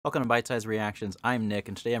Welcome to Bite Size Reactions. I'm Nick,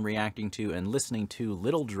 and today I'm reacting to and listening to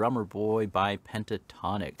Little Drummer Boy by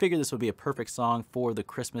Pentatonix. Figured this would be a perfect song for the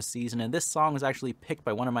Christmas season, and this song was actually picked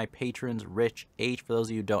by one of my patrons, Rich H. For those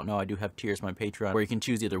of you who don't know, I do have tiers on my Patreon where you can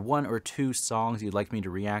choose either one or two songs you'd like me to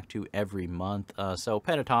react to every month. So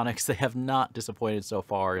Pentatonix, they have not disappointed so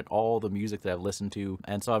far in all the music that I've listened to,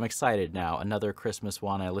 and so I'm excited now. Another Christmas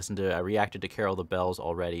one. I reacted to Carol the Bells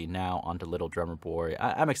already, now onto Little Drummer Boy.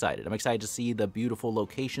 I'm excited. I'm excited to see the beautiful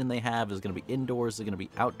location they have. Is it going to be indoors? Is it going to be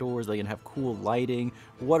outdoors? Are they going to have cool lighting?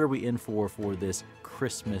 What are we in for this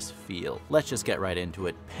Christmas feel? Let's just get right into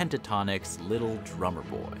it. Pentatonix, Little Drummer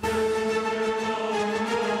Boy.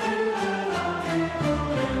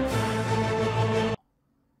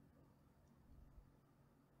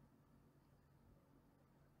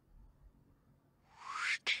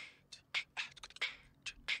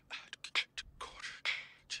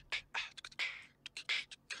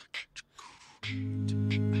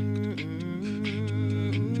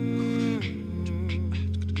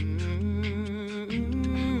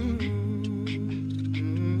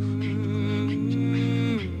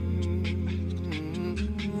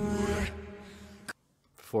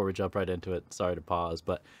 Before we jump right into it, sorry to pause,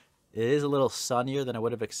 but it is a little sunnier than I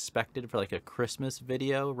would have expected for like a Christmas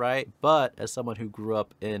video, right? But as someone who grew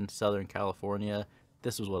up in Southern California,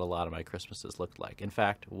 this was what a lot of my Christmases looked like. In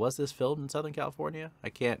fact, was this filmed in Southern California? I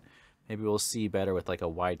can't. Maybe we'll see better with like a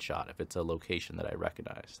wide shot if it's a location that I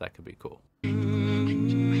recognize. That could be cool.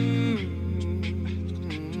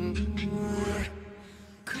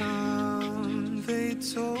 Come, they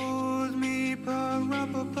told me,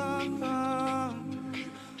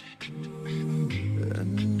 a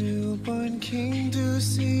newborn king to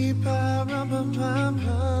see, our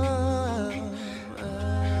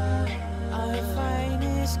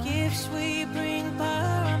finest gifts we bring,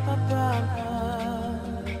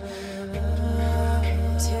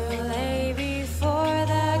 to lay before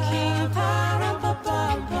the king,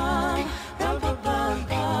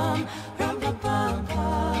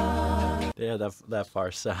 Yeah, that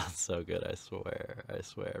farce sounds so good, I swear,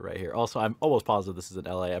 right here. Also, I'm almost positive this is in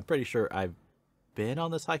LA. I'm pretty sure I've been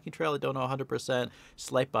on this hiking trail. I don't know 100%.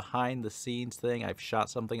 Slight behind the scenes thing. I've shot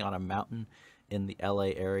something on a mountain in the LA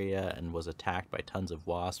area and was attacked by tons of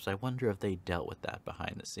wasps. I wonder if they dealt with that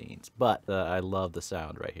behind the scenes. But I love the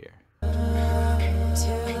sound right here.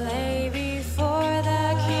 to lay before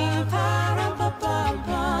the king,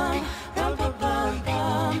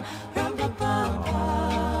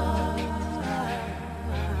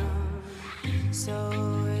 so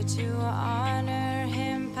to honor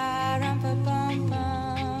him,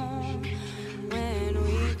 when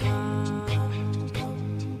we come.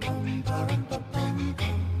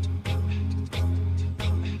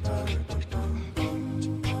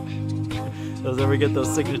 Does ever get those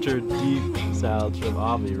signature deep sounds from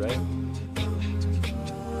Ami, right?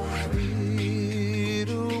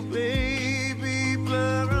 Little baby,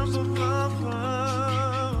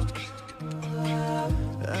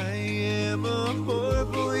 I am a poor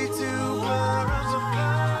boy too.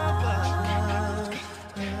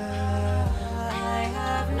 I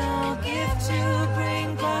have no gift to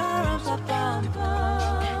bring,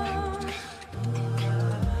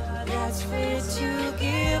 that's fit to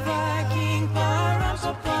give our king.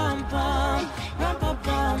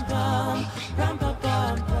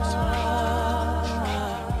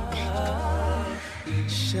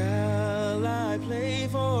 Shall I play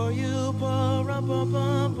for you?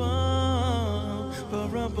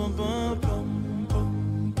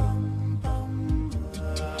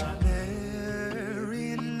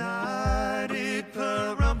 Merry night,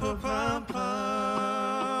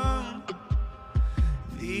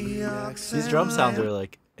 These drum sounds are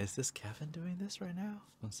like, is this Kevin doing this right now?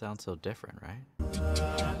 It sounds so different, right?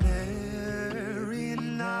 Merry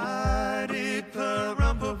night,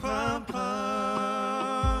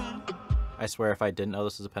 I swear if I didn't know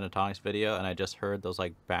this was a Pentatonix video and I just heard those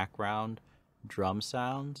like background drum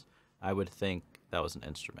sounds, I would think that was an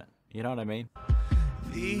instrument. You know what I mean?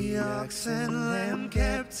 The ox and lamb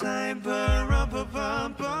kept time,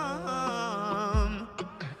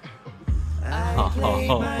 I played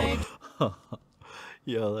my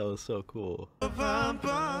Yo, that was so cool.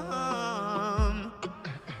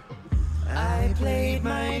 I played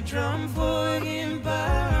my drum for him,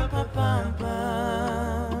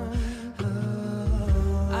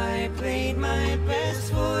 I played my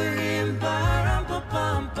best for him,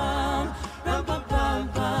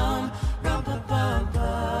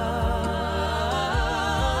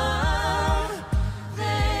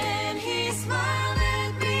 then he smiled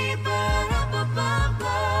at me,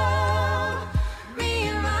 me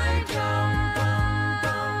and my drum.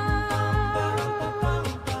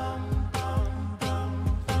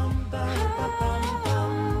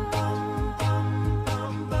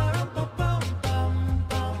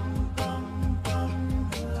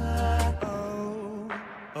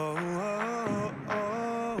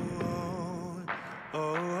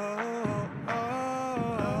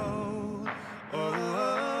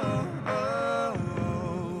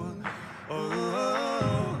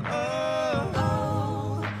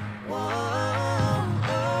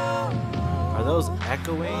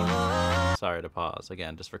 echoing. Sorry to pause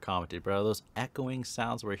again, just for commentary, but are those echoing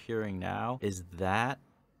sounds we're hearing now, is that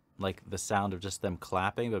like the sound of just them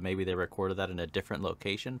clapping, but maybe they recorded that in a different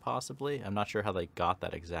location possibly? I'm not sure how they got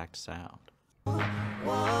that exact sound.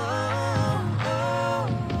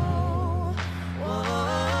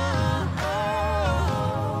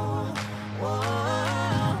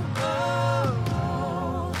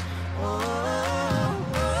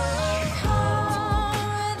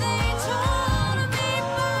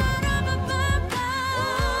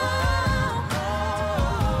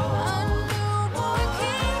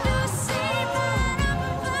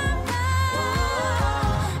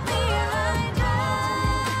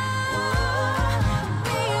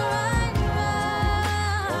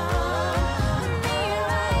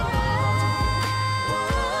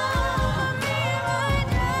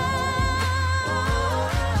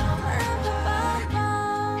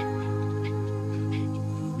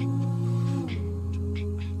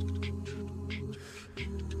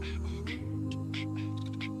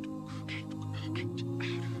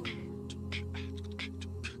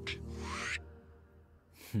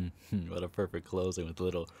 What a perfect closing with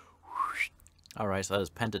little whoosh. All right, so that was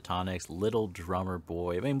Pentatonix, Little Drummer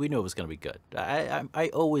Boy. I mean, we knew it was going to be good. I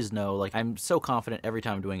always know, like, I'm so confident every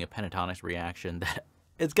time I'm doing a Pentatonix reaction that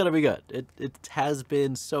it's going to be good. It has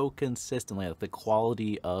been so consistently. Like, the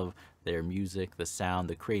quality of their music, the sound,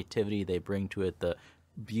 the creativity they bring to it, the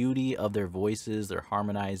beauty of their voices, their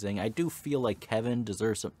harmonizing. I do feel like Kevin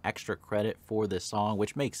deserves some extra credit for this song,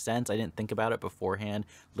 which makes sense. I didn't think about it beforehand.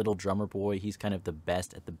 Little Drummer Boy, he's kind of the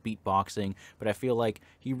best at the beatboxing, but I feel like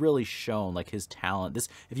he really shown like his talent. This,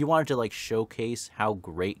 if you wanted to like showcase how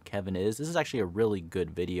great Kevin is, this is actually a really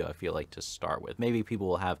good video, I feel like, to start with. Maybe people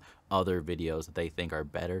will have other videos that they think are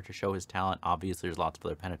better to show his talent. Obviously, there's lots of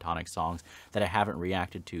other Pentatonix songs that I haven't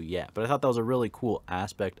reacted to yet, but I thought that was a really cool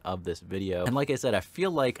aspect of this video. And like I said, I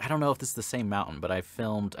feel like, I don't know if this is the same mountain, but I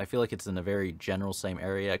feel like it's in a very general same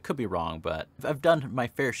area. I could be wrong, but I've done my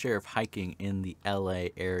fair share of hiking in the LA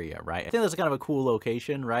area, right? I think that's kind of a cool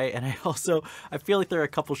location, right? And I feel like there are a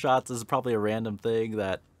couple shots, this is probably a random thing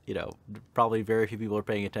that, you know, probably very few people are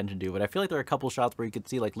paying attention to, but I feel like there are a couple shots where you could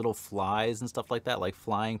see like little flies and stuff like that, like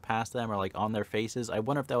flying past them or like on their faces. I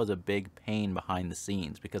wonder if that was a big pain behind the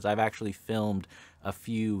scenes, because I've actually filmed a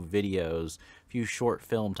few videos, few short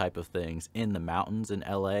film type of things in the mountains in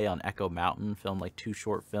LA on Echo Mountain, filmed like 2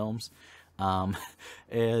 short films.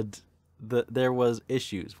 And there was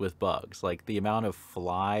issues with bugs, like the amount of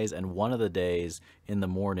flies, and one of the days in the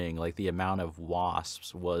morning, like the amount of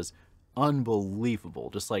wasps was unbelievable,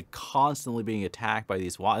 just like constantly being attacked by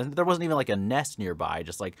these wasps. There wasn't even like a nest nearby,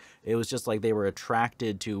 just like it was just like they were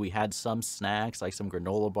attracted to, we had some snacks like some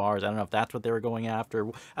granola bars. I don't know if that's what they were going after.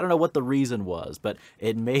 I don't know what the reason was, but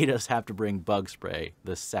it made us have to bring bug spray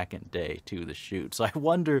the second day to the shoot. So I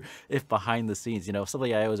wonder if behind the scenes, you know,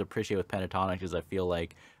 something I always appreciate with Pentatonix is I feel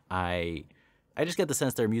like I just get the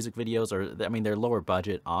sense their music videos are, I mean, they're lower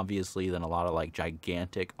budget, obviously, than a lot of, like,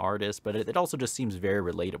 gigantic artists, but it also just seems very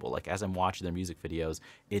relatable. Like, as I'm watching their music videos,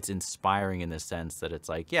 it's inspiring in the sense that it's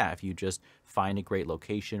like, yeah, if you just find a great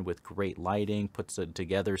location with great lighting, puts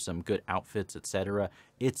together some good outfits, etc.,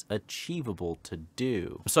 it's achievable to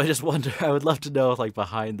do. So I just wonder, I would love to know if, like,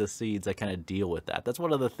 behind the scenes, I kind of deal with that. That's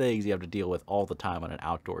one of the things you have to deal with all the time on an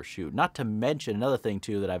outdoor shoot. Not to mention another thing,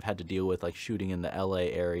 too, that I've had to deal with, like, shooting in the LA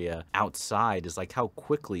area outside is, like, how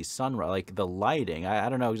quickly sunrise, like, the lighting. I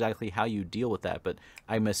don't know exactly how you deal with that, but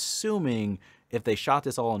I'm assuming if they shot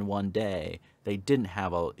this all in one day, they didn't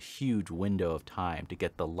have a huge window of time to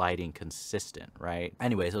get the lighting consistent, right?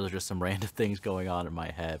 Anyways, those are just some random things going on in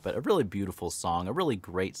my head, but a really beautiful song, a really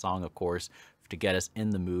great song, of course, to get us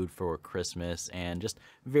in the mood for Christmas, and just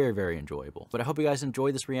very, very enjoyable. But I hope you guys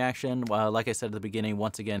enjoyed this reaction. Like I said at the beginning,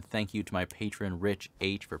 once again, thank you to my patron, Rich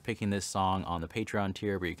H, for picking this song on the Patreon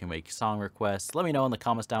tier where you can make song requests. Let me know in the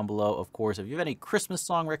comments down below, of course, if you have any Christmas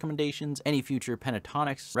song recommendations, any future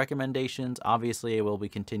Pentatonix recommendations. Obviously, I will be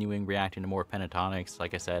continuing reacting to more Pentatonix.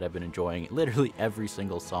 Like I said, I've been enjoying literally every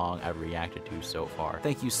single song I've reacted to so far.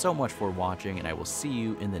 Thank you so much for watching, and I will see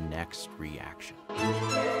you in the next reaction.